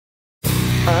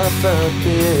felt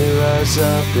the air rise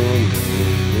up in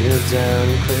me, kneel down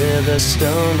and clear the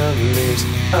stone of leaves.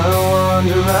 I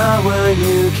wander out where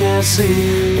you can't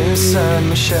see. Inside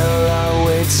my shell I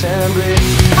wait and bleed.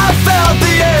 I felt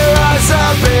the air rise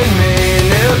up in